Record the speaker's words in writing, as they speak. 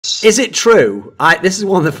Is it true? This is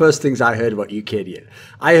one of the first things I heard about you, Kid.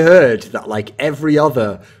 I heard that like every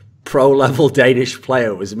other pro-level Danish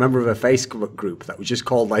player was a member of a Facebook group that was just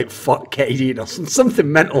called like "fuck Cadian" or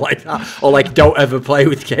something mental like that, or like "don't ever play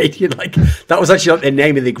with Cadian." Like that was actually like the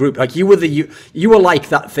name of the group. Like you were like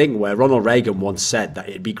that thing where Ronald Reagan once said that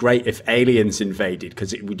it'd be great if aliens invaded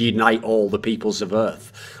because it would unite all the peoples of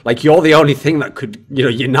Earth. Like you're the only thing that could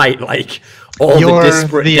unite like all the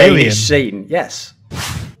disparate Danish scene. Yes.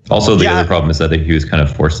 Also, the other problem is that he was kind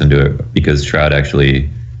of forced into it because Shroud actually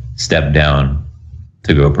stepped down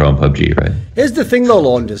to go pro in PUBG, right? Here's the thing though,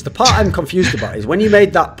 Launders. The part I'm confused about is when you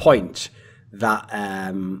made that point that,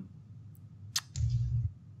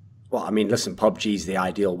 well, I mean, listen, PUBG's the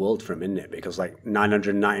ideal world for him, isn't it? Because like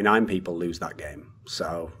 999 people lose that game.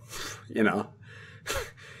 So, you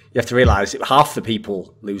have to realize half the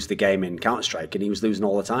people lose the game in Counter-Strike and he was losing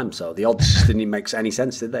all the time. So the odds just didn't make any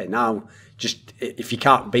sense, did they? Now, just if you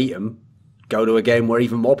can't beat him, go to a game where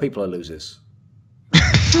even more people are losers.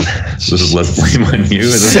 So this is less blame on you.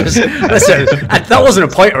 Listen, that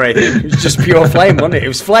wasn't a point or anything. It was just pure flame, wasn't it? It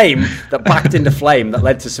was flame that backed into flame that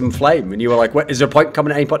led to some flame. And you were like, "What? Is there a point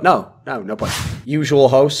coming at any point?" No point. Usual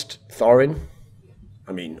host, Thorin.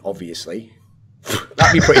 I mean, obviously.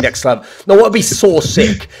 That'd be pretty next level. No, what would be so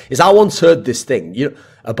sick is I once heard this thing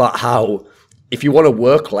about how if you want to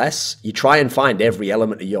work less, you try and find every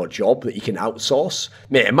element of your job that you can outsource.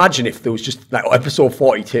 Mate, imagine if there was just like episode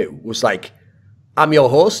 42 was like, I'm your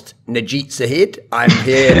host, Najit Sahid. I'm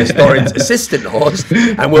here as Thorin's assistant host,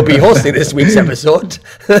 and we'll be hosting this week's episode.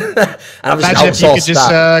 And imagine if you could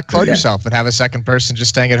just clone yourself and have a second person just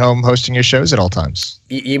staying at home hosting your shows at all times.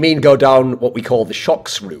 You mean go down what we call the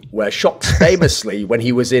Shox route, where Shox famously, when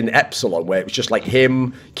he was in Epsilon, where it was just like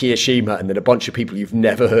him, Kiyashima, and then a bunch of people you've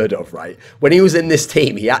never heard of, right? When he was in this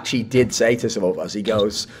team, he actually did say to some of us, he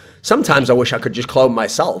goes, sometimes I wish I could just clone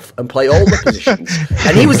myself and play all the positions.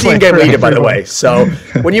 And he was the in-game leader, by the way. So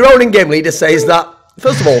when your own in-game leader says that,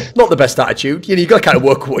 first of all, not the best attitude. You've got to kind of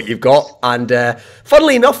work with what you've got. And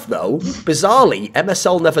funnily enough, though, bizarrely,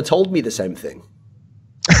 MSL never told me the same thing.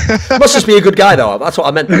 Must just be a good guy, though. That's what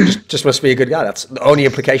I meant. Just must be a good guy. That's the only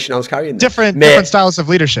implication I was carrying there. Different styles of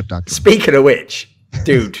leadership, Doctor. Speaking of which,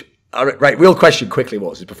 dude, right, real question quickly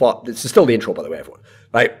was, before, this is still the intro, by the way, everyone.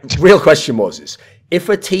 Right, real question was, if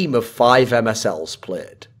a team of 5 MSLs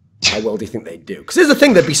played, how well do you think they'd do? Because here's the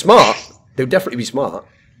thing, they'd be smart. They'd definitely be smart.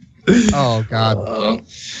 Oh, God.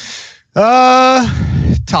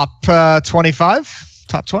 Top 25?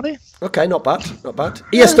 Top 20? Okay, not bad, not bad.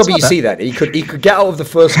 ESWC then, he could get out of the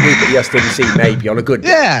first group at ESWC maybe on a good day.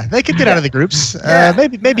 Yeah, they could get out of the groups.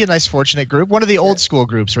 Maybe a nice fortunate group. One of the old school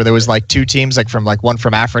groups where there was like 2 teams, like one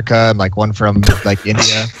from Africa and like one from like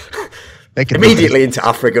India. They could immediately into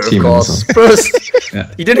Africa, of course. First,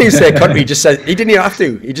 he didn't even say a country. He just said he didn't even have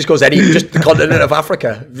to. He just goes just the continent of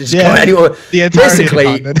Africa. Just anywhere.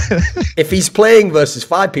 Basically, if he's playing versus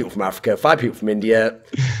 5 people from Africa, 5 people from India,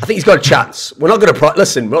 I think he's got a chance. We're not going to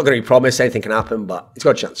listen. We're not going to promise anything can happen, but he's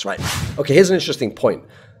got a chance, right? Okay, here's an interesting point.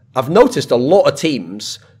 I've noticed a lot of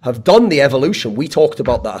teams have done the evolution we talked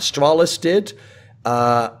about that Astralis did.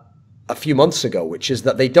 A few months ago, which is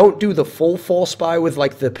that they don't do the full force buy with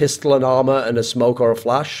like the pistol and armor and a smoke or a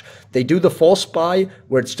flash. They do the force buy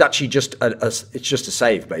where it's actually just it's just a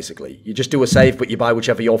save, basically. You just do a save, but you buy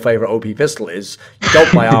whichever your favorite OP pistol is. You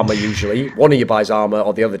don't buy armor usually. One of you buys armor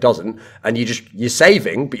or the other doesn't, and you're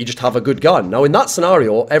saving, but you just have a good gun. Now in that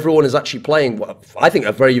scenario, everyone is actually playing what I think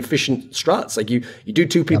are very efficient strats. Like you do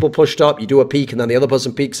 2 people pushed up, you do a peek, and then the other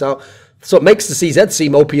person peeks out. So it makes the CZ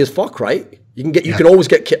seem OP as fuck, right? You can always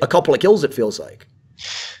get a couple of kills, it feels like.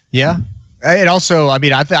 Yeah. It also, I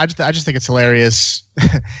mean, I just think it's hilarious.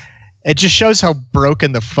 It just shows how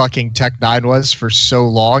broken the fucking Tech 9 was for so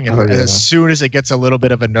long. And as soon as it gets a little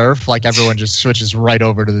bit of a nerf, like everyone just switches right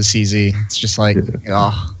over to the CZ. It's just like,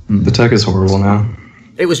 The Tech is horrible now.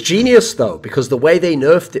 It was genius, though, because the way they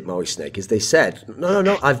nerfed it, Moe Snake, is they said,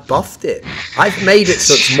 no, I've buffed it. I've made it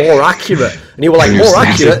so it's more accurate. And you were like, more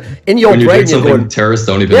accurate? In your brain, you're going... terrorists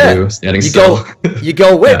don't even do, standing still. You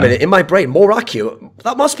go, wait a minute, in my brain, more accurate?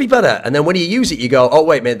 That must be better. And then when you use it, you go, oh,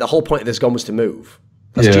 wait a minute, the whole point of this gun was to move.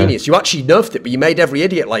 That's genius. You actually nerfed it, but you made every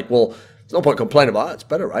idiot like, well, there's no point complaining about it. It's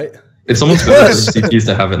better, right? It's almost better for CTs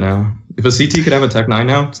to have it now. If a CT could have a Tech 9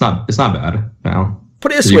 now, it's not bad now.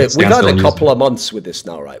 Put it this way, we've had a couple of months with this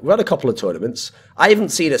now, right? We've had a couple of tournaments. I haven't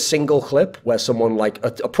seen a single clip where someone like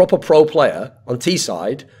a proper pro player on T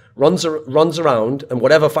side runs around and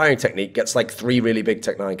whatever firing technique gets like 3 really big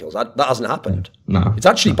Tech 9 kills. That hasn't happened. No. It's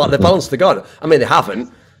actually, but they balanced the gun. I mean, they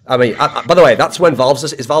haven't. I mean, by the way, that's when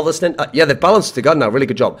Valve's, is Valve listening? Yeah, they've balanced the gun now. Really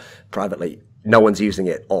good job. Privately, No one's using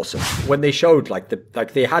it. Awesome. When they showed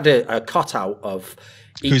they had a cutout of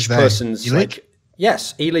each person's like.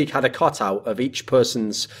 Yes, E-League had a cutout of each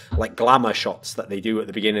person's like glamour shots that they do at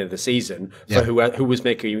the beginning of the season for who was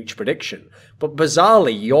making each prediction. But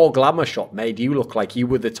bizarrely, your glamour shot made you look like you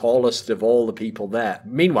were the tallest of all the people there.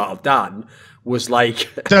 Meanwhile, Dan was like...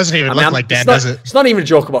 Doesn't even look like Dan, does it? It's not even a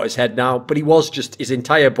joke about his head now, but he was just... His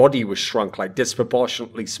entire body was shrunk, like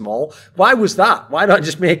disproportionately small. Why was that? Why not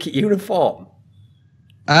just make it uniform?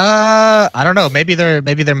 I don't know. Maybe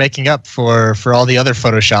they're making up for all the other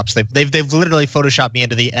photoshops. They've literally photoshopped me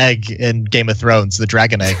into the egg in Game of Thrones, the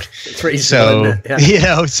dragon egg. So you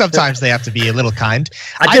know, sometimes they have to be a little kind.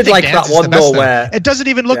 I did like that one though, where it doesn't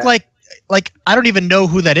even look like I don't even know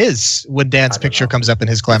who that is when Dan's picture comes up in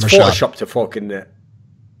his glamour shot. Photoshopped to fucking it.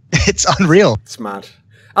 It's unreal. It's mad.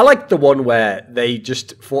 I like the one where they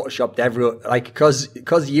just photoshopped everyone, like because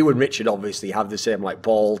you and Richard obviously have the same like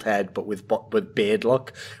bald head, but with beard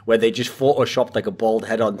look, where they just photoshopped like a bald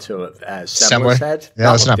head onto Semler's head.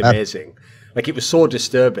 Yeah, that looked amazing. Like it was so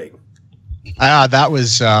disturbing. That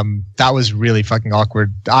was really fucking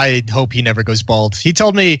awkward. I hope he never goes bald. He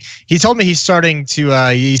told me he's starting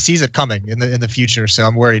to he sees it coming in the future, so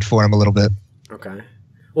I'm worried for him a little bit. Okay.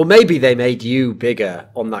 Well, maybe they made you bigger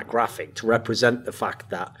on that graphic to represent the fact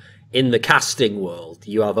that in the casting world,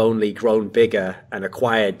 you have only grown bigger and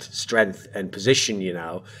acquired strength and position, you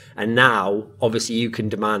know. And now, obviously, you can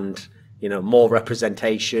demand, you know, more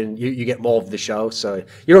representation. You get more of the show. So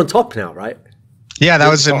you're on top now, right? Yeah, that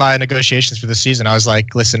was in my negotiations for the season. I was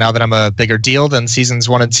like, listen, now that I'm a bigger deal than seasons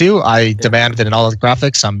 1 and 2, I demand that in all of the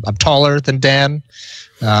graphics, I'm taller than Dan.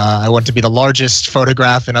 I want to be the largest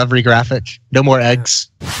photograph in every graphic. No more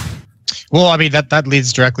eggs. Well, I mean, that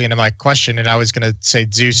leads directly into my question. And I was going to say,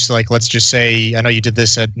 Zeus, like, let's just say, I know you did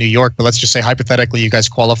this at New York, but let's just say, hypothetically, you guys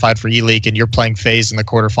qualified for E-League and you're playing FaZe in the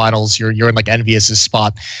quarterfinals. You're in like Envious's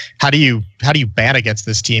spot. How do you ban against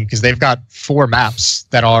this team? Because they've got 4 maps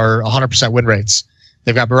that are 100% win rates.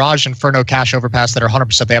 They've got Mirage, Inferno, Cache, Overpass that are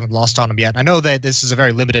 100%. They haven't lost on them yet. I know that this is a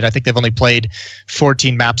very limited. I think they've only played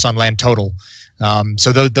 14 maps on land total.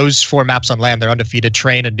 So those 4 maps on land, they're undefeated.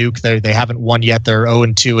 Train and Nuke, they haven't won yet. They're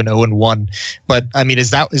 0-2 and 0-1. But I mean, is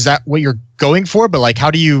that what you're going for? But like, how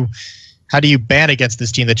do you ban against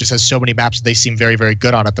this team that just has so many maps that they seem very, very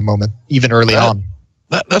good on at the moment, even early on?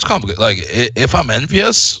 That's complicated. Like, if I'm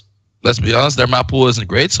envious, let's be honest, their map pool isn't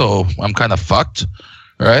great, so I'm kind of fucked,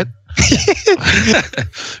 right?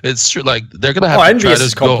 It's true. Like, they're gonna have to Envious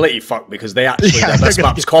is completely fucked because they actually their best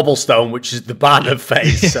map's Cobblestone, which is the ban of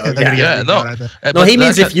FaZe. So no, he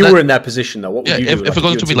means if you were in their position though, what would you do? If it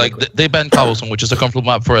goes to me, like, they banned Cobblestone, which is a comfortable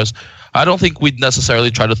map for us. I don't think we'd necessarily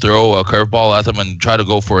try to throw a curveball at them and try to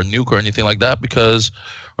go for a nuke or anything like that, because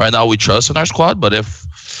right now we trust in our squad. But if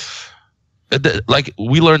like,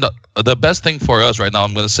 we learned the best thing for us right now,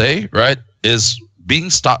 I'm gonna say, right, is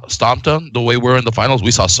being stomped on the way we're in the finals.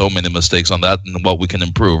 We saw so many mistakes on that and what we can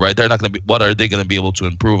improve, right? They're not going to be, what are they going to be able to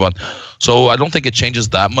improve on? So I don't think it changes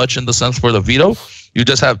that much in the sense for the veto. You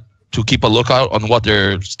just have to keep a lookout on what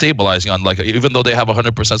they're stabilizing on. Like, even though they have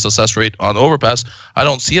 100% success rate on Overpass, I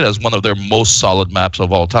don't see it as one of their most solid maps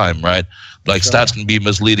of all time, right? Like, stats can be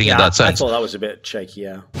misleading in that sense. I thought that was a bit shaky,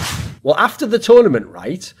 yeah. Well, after the tournament,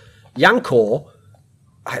 right, Yanko,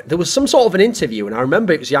 there was some sort of an interview, and I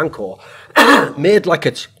remember it was Yanko, made like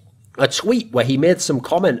a tweet where he made some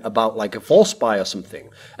comment about like a force buy or something,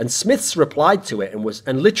 and Smiths replied to it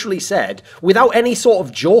and literally said, without any sort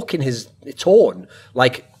of joke in his tone,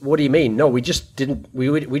 like, what do you mean? No, we just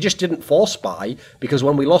didn't force buy because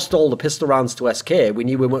when we lost all the pistol rounds to SK, we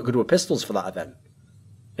knew we weren't going to do pistols for that event.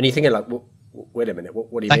 And you're thinking like, wait a minute,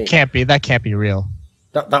 what do you mean? That can't be real.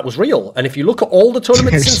 That was real. And if you look at all the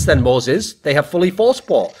tournaments since then, Moses, they have fully force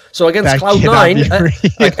bought. So against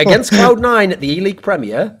Cloud9, against Cloud9 at the E-League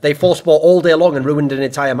Premier, they force bought all day long and ruined an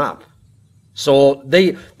entire map. So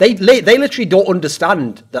they literally don't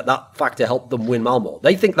understand that factor helped them win Malmo.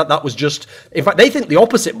 They think that was just, in fact, they think the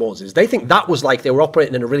opposite, Moses. They think that was like they were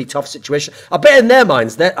operating in a really tough situation. I bet in their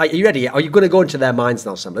minds, are you ready? Are you going to go into their minds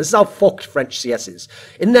now, Sam? This is how fucked French CS is.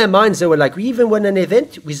 In their minds, they were like, we even won an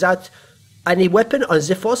event without any weapon on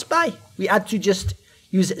the force buy. We had to just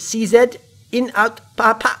use CZ, in, out,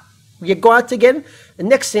 pa. We go out again. The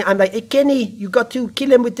next thing, I'm like, hey, Kenny, you got to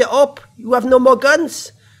kill him with the op. You have no more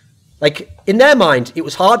guns. Like, in their mind, it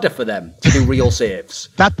was harder for them to do real saves.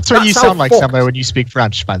 That's what you sound like somewhere when you speak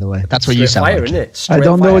French, by the way. That's what you sound like. Isn't it? I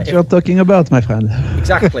don't know what you're talking about, my friend.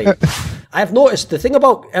 Exactly. I have noticed the thing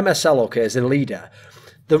about MSL, okay, as a leader,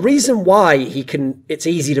 The reason why it's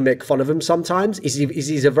easy to make fun of him sometimes is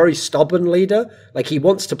he's a very stubborn leader. Like, he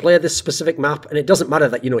wants to play this specific map, and it doesn't matter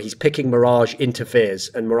that, he's picking Mirage into FaZe,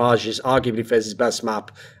 and Mirage is arguably FaZe's best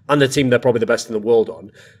map, and the team they're probably the best in the world on.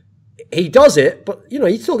 He does it, but,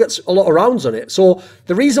 he still gets a lot of rounds on it. So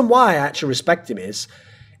the reason why I actually respect him is,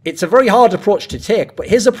 it's a very hard approach to take, but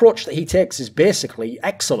his approach that he takes is basically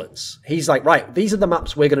excellence. He's like, right, these are the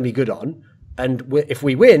maps we're going to be good on. And if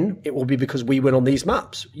we win, it will be because we win on these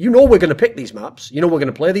maps. We're going to pick these maps. We're going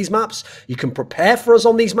to play these maps. You can prepare for us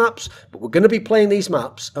on these maps, but we're going to be playing these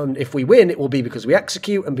maps. And if we win, it will be because we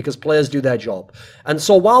execute and because players do their job. And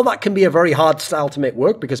so while that can be a very hard style to make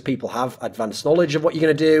work because people have advanced knowledge of what you're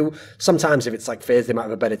going to do, sometimes if it's like FaZe, they might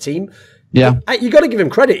have a better team. Yeah, you got to give him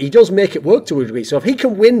credit. He does make it work to a degree. So if he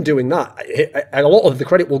can win doing that, a lot of the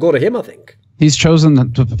credit will go to him, I think. He's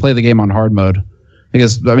chosen to play the game on hard mode.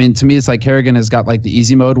 Because, I mean, to me, it's like Kerrigan has got like the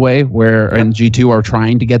easy mode way and G2 are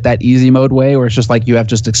trying to get that easy mode way where it's just like you have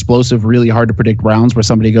just explosive, really hard to predict rounds where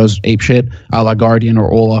somebody goes apeshit, a la Guardian or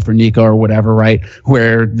Olaf or Nico or whatever, right?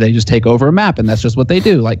 Where they just take over a map and that's just what they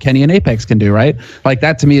do, like Kenny and Apex can do, right? Like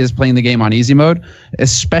that to me is playing the game on easy mode,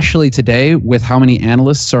 especially today with how many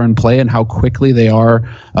analysts are in play and how quickly they are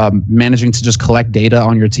managing to just collect data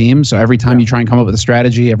on your team. So every time you try and come up with a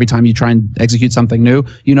strategy, every time you try and execute something new,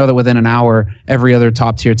 that within an hour, every other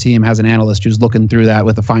top tier team has an analyst who's looking through that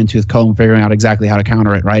with a fine-tooth comb, figuring out exactly how to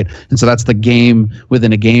counter it, right? And so that's the game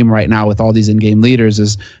within a game right now with all these in-game leaders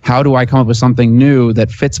is how do I come up with something new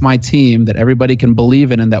that fits my team, that everybody can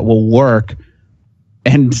believe in and that will work?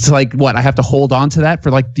 And it's like, what, I have to hold on to that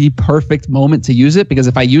for like the perfect moment to use it? Because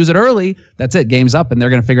if I use it early, that's it, game's up and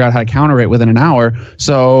they're going to figure out how to counter it within an hour.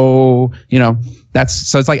 So,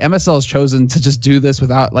 so it's like MSL has chosen to just do this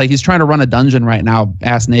without, like, he's trying to run a dungeon right now,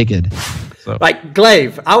 ass naked. So. Like,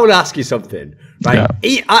 Glaive, I want to ask you something. Right?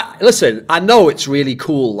 Yeah. Listen, I know it's really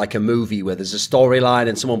cool, like a movie where there's a storyline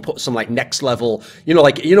and someone puts some like next level, in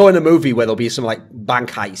a movie where there'll be some like bank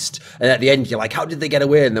heist, and at the end you're like, how did they get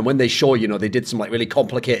away? And then when they show, they did some like really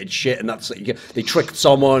complicated shit, and that's like, they tricked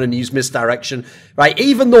someone and used misdirection, right?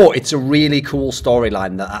 Even though it's a really cool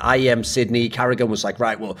storyline that IEM Sydney, Carrigan was like,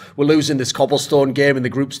 right, well, we're losing this cobblestone game in the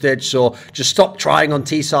group stage, so just stop trying on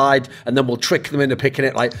T side, and then we'll trick them into picking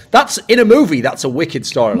it. Like, that's in a movie, that's a wicked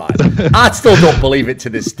storyline. I still don't believe it to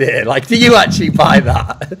this day. Like, do you actually buy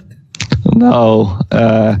that? No.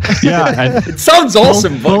 It sounds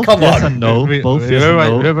awesome, but come yes on. And no.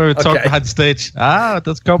 Remember we talked behind stage.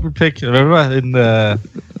 That's copy pick. Remember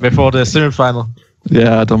before the semi-final.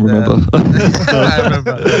 Yeah, I don't remember.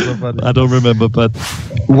 I don't remember, but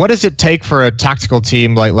what does it take for a tactical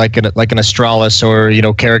team like an Astralis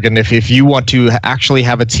or Kerrigan if you want to actually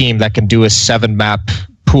have a team that can do a 7-map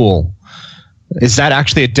pool? Is that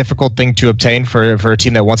actually a difficult thing to obtain for a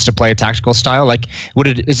team that wants to play a tactical style? Like,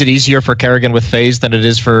 is it easier for Kerrigan with FaZe than it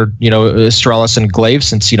is for Astralis and Glaive,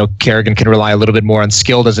 since Kerrigan can rely a little bit more on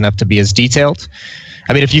skill, doesn't have to be as detailed?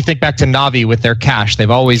 I mean, if you think back to Navi with their cache, they've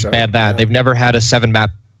always had that. They've never had a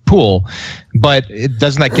 7-map pool, but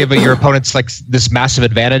doesn't that give your opponents like this massive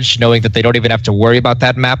advantage, knowing that they don't even have to worry about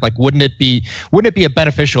that map? Like, wouldn't it be a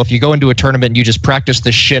beneficial if you go into a tournament and you just practice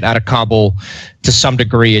the shit out of Cobble to some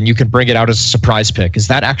degree and you can bring it out as a surprise pick? Is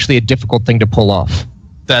that actually a difficult thing to pull off?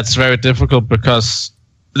 That's very difficult because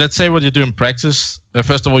let's say what you do in practice.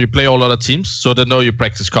 First of all, you play all other teams, so they know you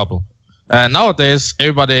practice Cobble. Nowadays,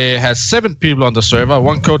 everybody has 7 people on the server,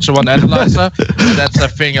 1 coach and 1 analyzer. And that's a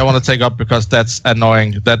thing I want to take up because that's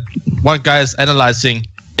annoying. That one guy is analyzing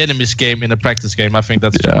enemy's game in a practice game. I think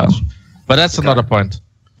that's too much. But that's another point.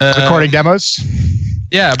 Recording demos?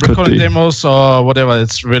 Yeah, recording demos or whatever.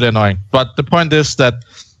 It's really annoying. But the point is that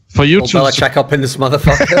for you to check up in this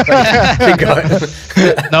motherfucker.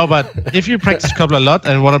 No, but if you practice Cobble a lot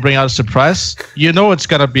and want to bring out a surprise, it's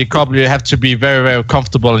gonna be Cobble. You have to be very, very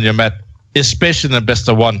comfortable in your map. Especially in the best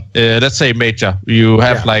of 1. Let's say major. You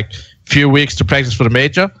have like few weeks to practice for the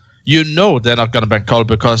major. They're not going to ban Call,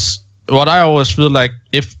 because what I always feel like,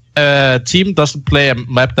 if a team doesn't play a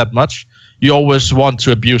map that much, you always want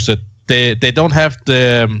to abuse it. They don't have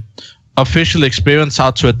the official experience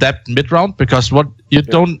how to adapt mid-round, because you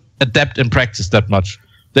don't adapt in practice that much.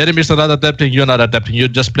 The enemies are not adapting, you're not adapting, you're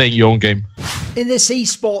just playing your own game. In this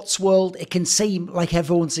esports world, it can seem like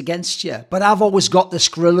everyone's against you, but I've always got the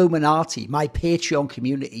Skrilluminati, my Patreon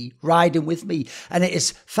community, riding with me, and it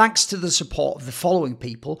is thanks to the support of the following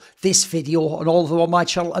people. This video and all of them on my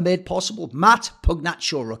channel are made possible. Matt,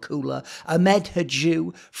 Pugnatio, Rajcula, Ahmed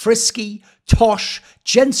Hadjou, Frisky, Tosh,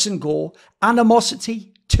 Jensen Goh,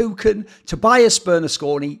 Animosity, Thooorin, Tobias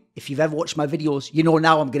Bernasconi, If you've ever watched my videos, you know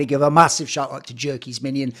now I'm going to give a massive shout out to Jerky's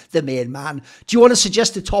Minion, the main man. Do you want to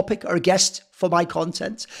suggest a topic or a guest for my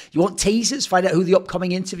content? You want teasers? Find out who the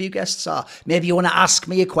upcoming interview guests are. Maybe you want to ask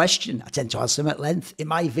me a question. I tend to answer them at length in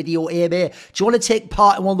my video AMA. Do you want to take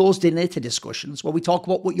part in one of those dinner discussions where we talk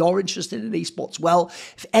about what you're interested in esports? Well,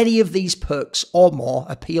 if any of these perks or more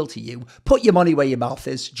appeal to you, put your money where your mouth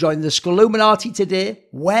is. Join the Skilluminati today,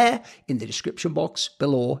 where in the description box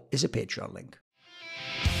below is a Patreon link.